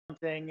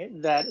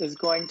something that is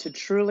going to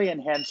truly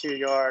enhance your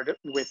yard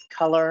with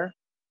color.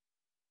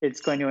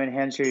 It's going to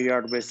enhance your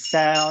yard with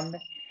sound.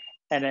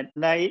 And at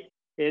night,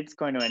 it's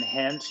going to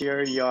enhance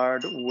your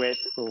yard with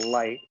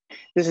light.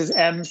 This is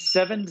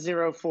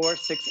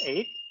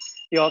M70468,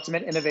 the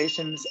Ultimate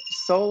Innovations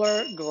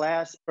Solar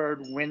Glass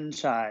Bird Wind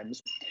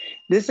Chimes.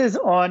 This is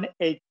on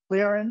a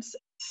clearance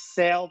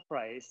sale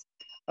price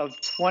of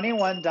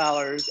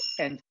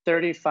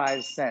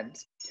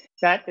 $21.35.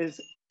 That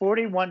is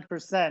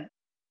 41%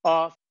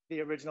 off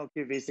the original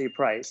QVC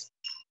price.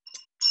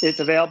 It's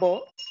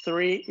available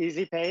 3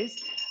 easy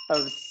pays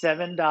of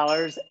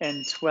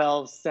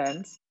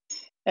 $7.12.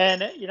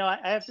 And, I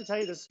have to tell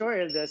you the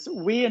story of this.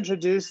 We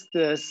introduced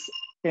this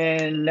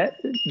in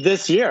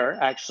this year,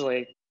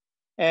 actually,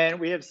 and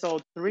we have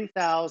sold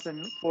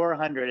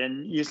 3,400.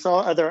 And you saw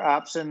other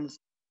options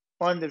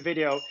on the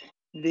video.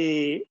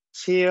 The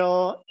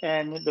teal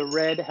and the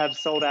red have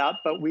sold out,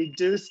 but we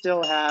do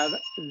still have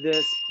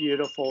this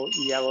beautiful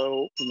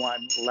yellow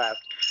one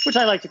left, which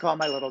I like to call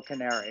my little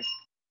canary.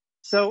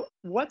 So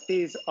what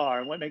these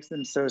are, what makes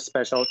them so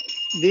special,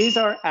 these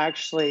are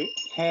actually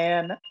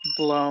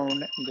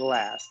hand-blown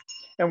glass.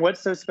 And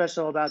what's so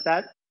special about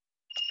that?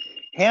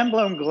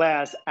 Hand-blown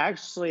glass,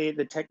 actually,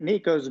 the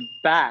technique goes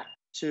back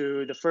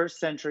to the 1st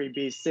century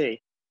BC.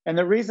 And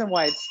the reason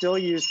why it's still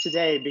used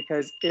today,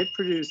 because it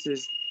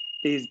produces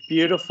these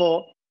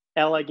beautiful,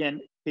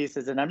 elegant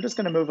pieces. And I'm just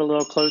going to move a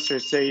little closer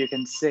so you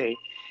can see.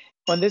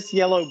 On this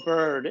yellow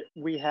bird,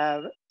 we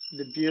have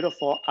the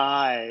beautiful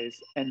eyes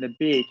and the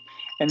beak,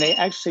 and they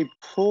actually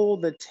pull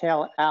the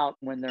tail out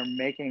when they're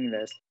making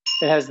this.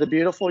 It has the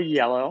beautiful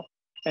yellow,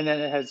 and then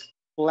it has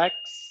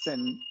flecks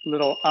and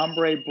little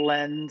ombre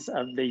blends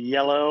of the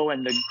yellow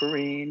and the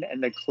green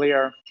and the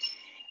clear.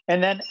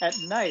 And then at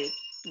night,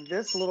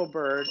 this little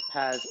bird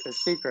has a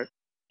secret.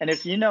 And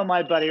if you know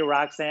my buddy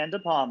Roxanne De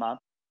Palma,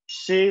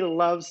 she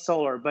loves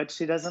solar, but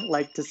she doesn't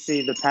like to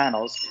see the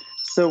panels.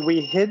 So we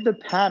hid the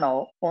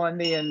panel on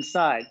the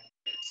inside.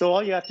 So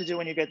all you have to do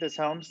when you get this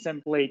home,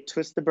 simply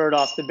twist the bird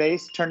off the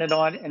base, turn it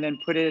on, and then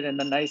put it in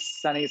a nice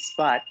sunny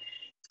spot.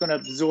 It's going to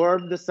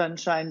absorb the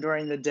sunshine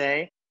during the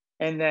day.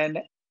 And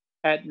then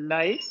at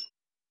night,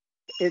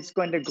 it's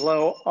going to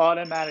glow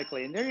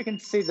automatically. And there you can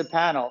see the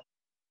panel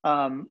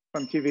from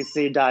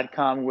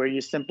QVC.com, where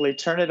you simply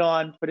turn it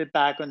on, put it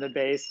back on the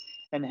base,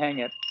 and hang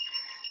it.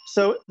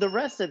 So the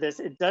rest of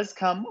this, it does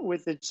come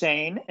with the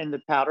chain and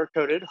the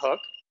powder-coated hook.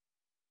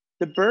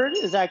 The bird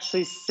is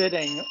actually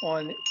sitting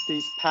on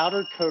these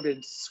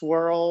powder-coated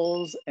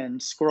swirls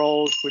and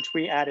scrolls, which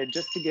we added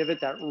just to give it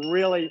that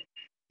really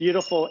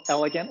beautiful,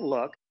 elegant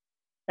look.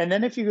 And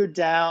then if you go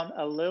down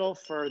a little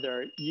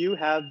further, you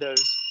have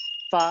those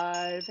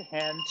 5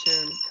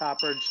 hand-tuned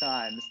copper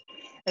chimes.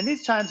 And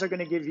these chimes are going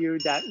to give you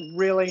that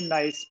really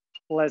nice,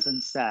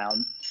 pleasant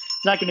sound.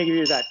 It's not going to give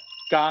you that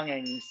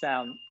gonging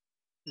sound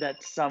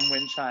that some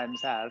wind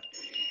chimes have.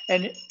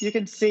 And you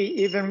can see,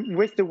 even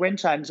with the wind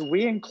chimes,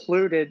 we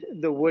included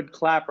the wood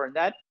clapper, and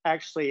that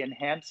actually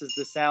enhances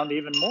the sound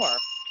even more.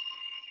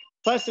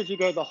 Plus, if you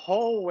go the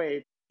whole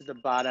way to the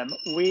bottom,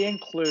 we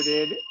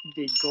included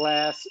the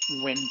glass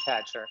wind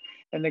catcher.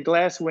 And the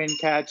glass wind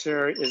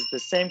catcher is the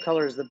same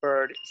color as the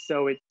bird,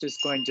 so it's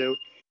just going to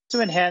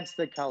enhance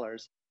the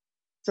colors.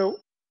 So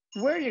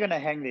where are you going to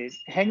hang these?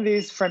 Hang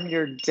these from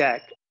your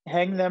deck.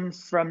 Hang them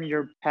from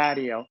your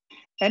patio.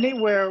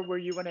 Anywhere where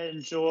you want to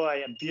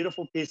enjoy a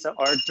beautiful piece of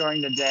art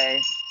during the day,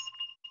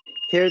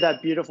 hear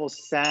that beautiful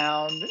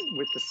sound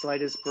with the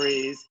slightest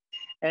breeze,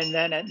 and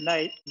then at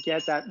night,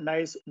 get that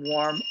nice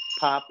warm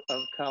pop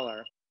of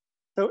color.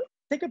 So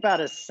think about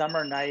a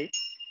summer night.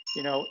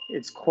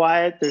 It's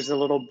quiet, there's a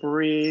little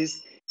breeze,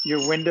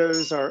 your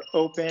windows are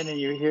open, and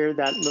you hear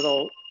that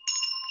little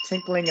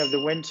tinkling of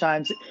the wind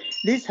chimes.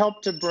 These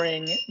help to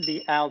bring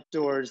the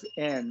outdoors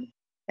in.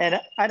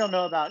 And I don't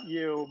know about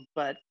you,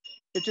 but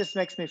it just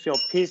makes me feel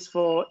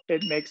peaceful.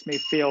 It makes me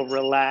feel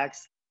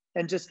relaxed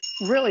and just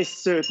really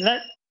soothed. And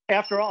that,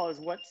 after all, is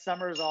what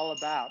summer is all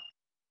about.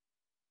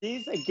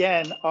 These,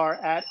 again, are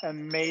at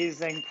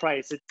amazing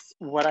price. It's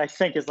what I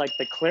think is like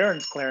the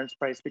clearance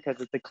price,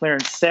 because it's the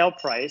clearance sale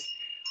price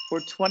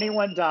for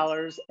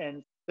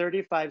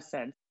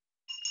 $21.35.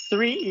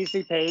 3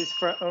 easy pays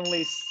for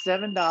only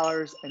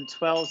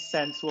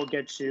 $7.12 will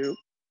get you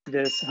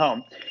this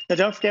home. Now,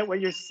 don't forget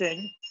what you're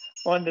seeing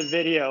on the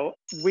video.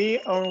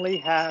 We only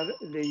have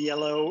the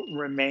yellow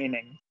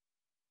remaining.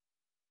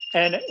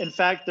 And in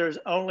fact, there's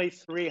only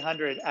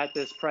 300 at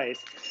this price.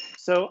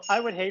 So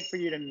I would hate for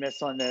you to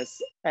miss on this.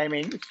 I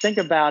mean, think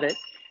about it.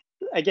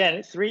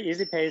 Again, 3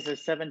 easy pays of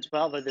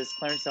 $7.12 of this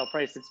clearance sale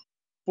price. It's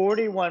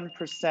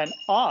 41%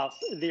 off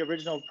the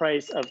original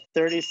price of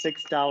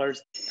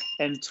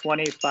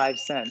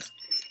 $36.25.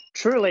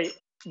 Truly,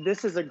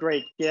 this is a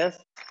great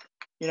gift.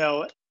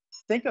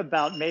 Think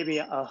about maybe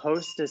a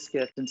hostess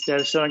gift instead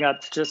of showing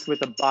up just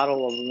with a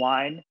bottle of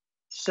wine,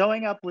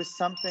 showing up with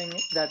something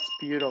that's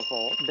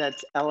beautiful,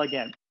 that's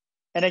elegant.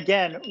 And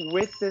again,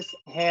 with this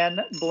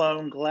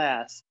hand-blown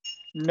glass,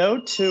 no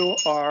two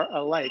are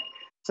alike.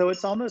 So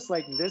it's almost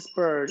like this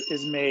bird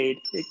is made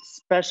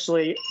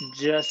especially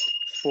just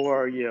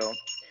for you.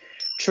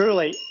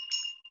 Truly,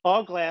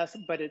 all glass,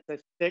 but it's a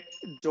thick,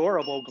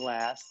 durable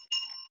glass.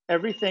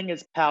 Everything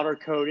is powder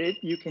coated.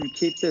 You can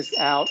keep this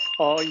out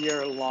all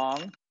year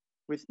long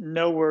with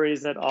no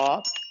worries at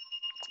all.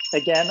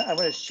 Again, I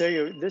want to show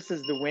you, this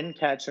is the wind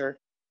catcher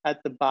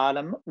at the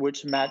bottom,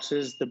 which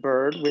matches the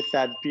bird with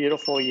that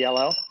beautiful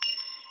yellow.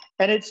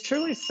 And it's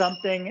truly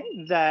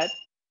something that,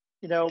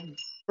 you know,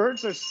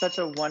 birds are such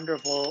a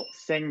wonderful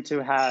thing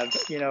to have.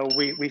 You know,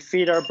 we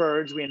feed our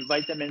birds, we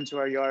invite them into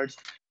our yards.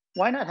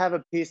 Why not have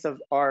a piece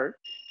of art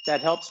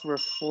that helps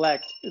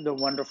reflect the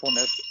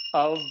wonderfulness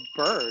of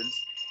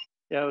birds?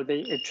 You know,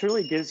 it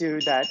truly gives you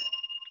that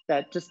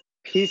just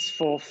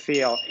peaceful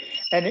feel.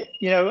 And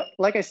you know,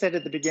 like I said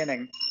at the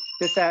beginning,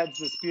 this adds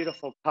this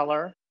beautiful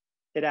color.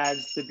 It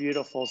adds the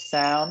beautiful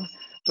sound.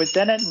 But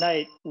then at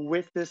night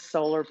with this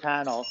solar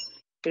panel,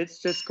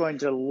 it's just going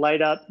to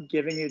light up,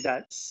 giving you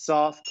that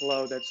soft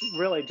glow that's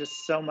really just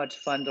so much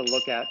fun to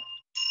look at.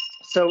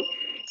 So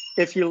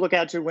if you look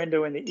out your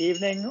window in the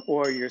evening,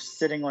 or you're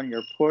sitting on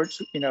your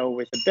porch, you know,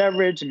 with a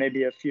beverage and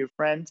maybe a few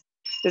friends,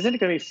 isn't it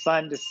going to be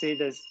fun to see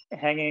this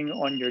hanging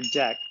on your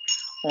deck,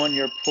 on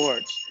your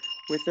porch,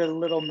 with a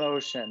little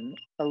motion,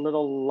 a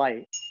little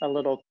light, a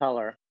little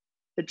color?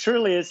 It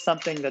truly is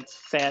something that's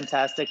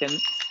fantastic.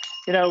 And,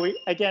 you know, we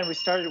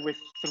started with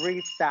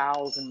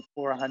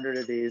 3,400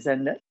 of these,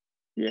 and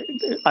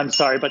I'm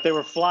sorry, but they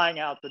were flying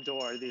out the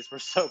door. These were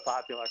so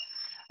popular.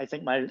 I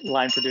think my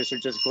line producer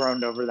just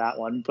groaned over that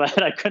one,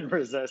 but I couldn't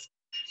resist.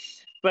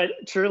 But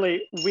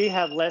truly, we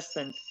have less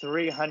than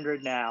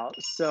 300 now.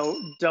 So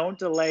don't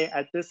delay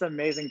at this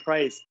amazing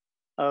price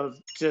of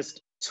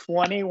just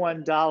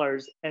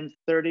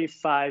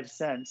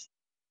 $21.35.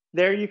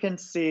 There you can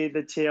see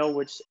the teal,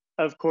 which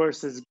of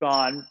course is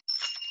gone.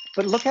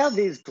 But look how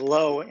these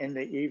glow in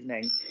the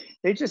evening.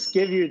 They just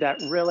give you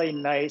that really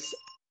nice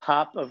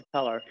pop of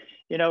color.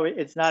 You know,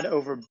 it's not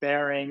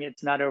overbearing,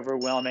 it's not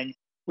overwhelming.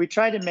 We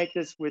try to make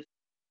this with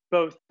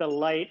both the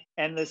light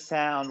and the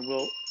sound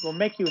will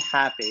make you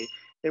happy.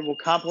 It will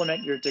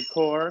complement your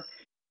decor,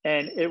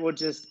 and it will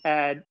just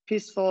add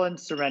peaceful and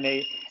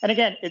serenity. And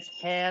again, it's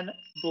hand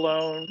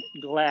blown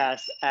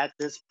glass at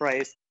this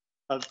price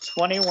of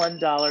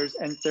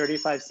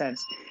 $21.35.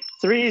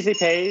 3 easy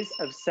pays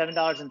of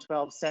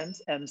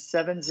 $7.12 and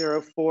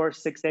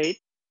 70468.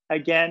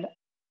 Again,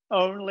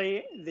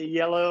 only the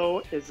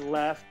yellow is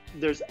left.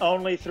 There's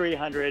only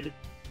 300,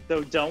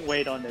 so don't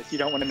wait on this. You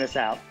don't want to miss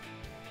out.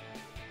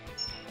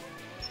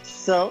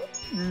 So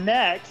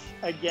next,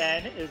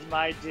 again, is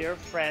my dear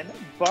friend,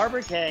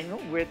 Barbara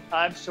King with,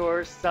 I'm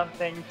sure,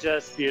 something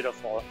just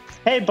beautiful.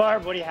 Hey,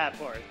 Barb, what do you have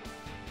for us?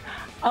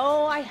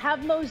 Oh, I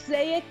have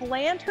mosaic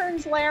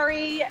lanterns,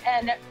 Larry,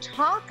 and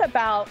talk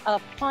about a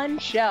fun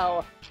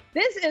show.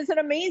 This is an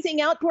amazing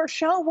outdoor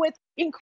show with